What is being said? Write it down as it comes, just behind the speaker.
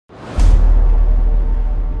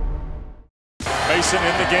Mason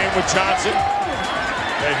in the game with Johnson.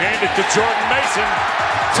 They hand it to Jordan Mason.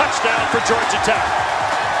 Touchdown for Georgia Tech.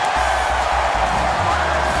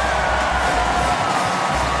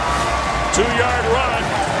 Two-yard run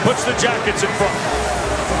puts the Jackets in front.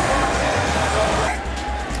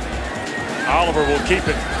 Oliver will keep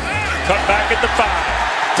it. Cut back at the 5.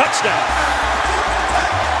 Touchdown.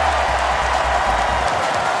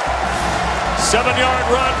 7-yard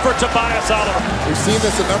run for Tobias Oliver. We've seen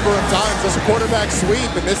this a number of times. There's a quarterback sweep,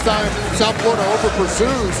 and this time South Florida over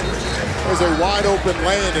pursues. There's a wide open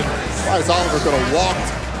lane, and Tobias Oliver could have walked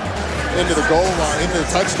into the goal line, into the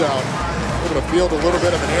touchdown. Able to field a little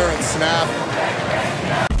bit of an errant snap.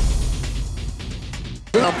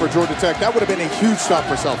 For Georgia Tech, that would have been a huge stop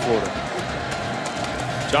for South Florida.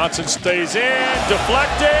 Johnson stays in,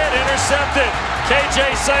 deflected, intercepted.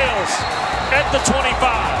 KJ Sales at the 25.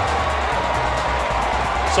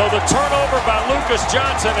 So the turnover by Lucas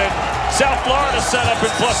Johnson, and South Florida set up in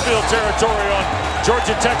plus field territory on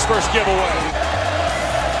Georgia Tech's first giveaway.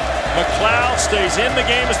 McLeod stays in the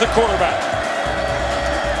game as the quarterback.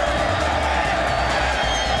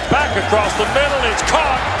 Back across the middle, it's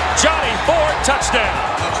caught. Johnny Ford, touchdown.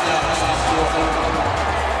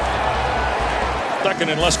 Second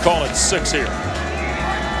and let's call it 6 here.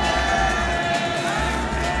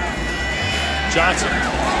 Johnson,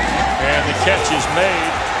 and the catch is made.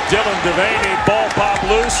 Dylan Devaney, ball pop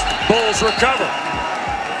loose, Bulls recover.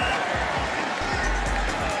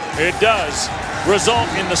 It does result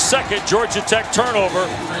in the second Georgia Tech turnover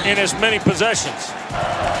in as many possessions.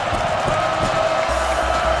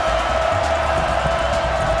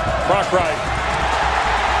 Cronkright.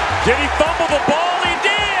 Did he fumble the ball? He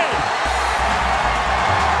did!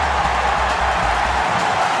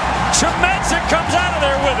 Chemedzik comes out of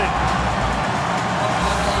there with it.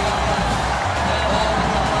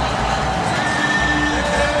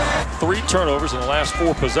 3 turnovers in the last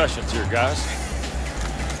 4 possessions here, guys.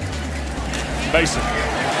 Mason.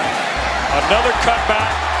 Another cutback,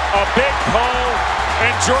 a big hole,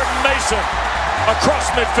 and Jordan Mason across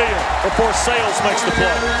midfield before Sales makes the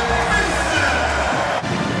play.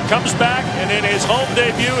 Comes back, and in his home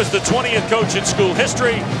debut as the 20th coach in school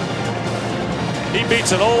history, he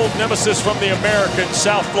beats an old nemesis from the American,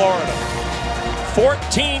 South Florida.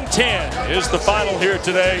 14-10 is the final here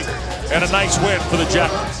today, and a nice win for the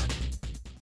Jackets.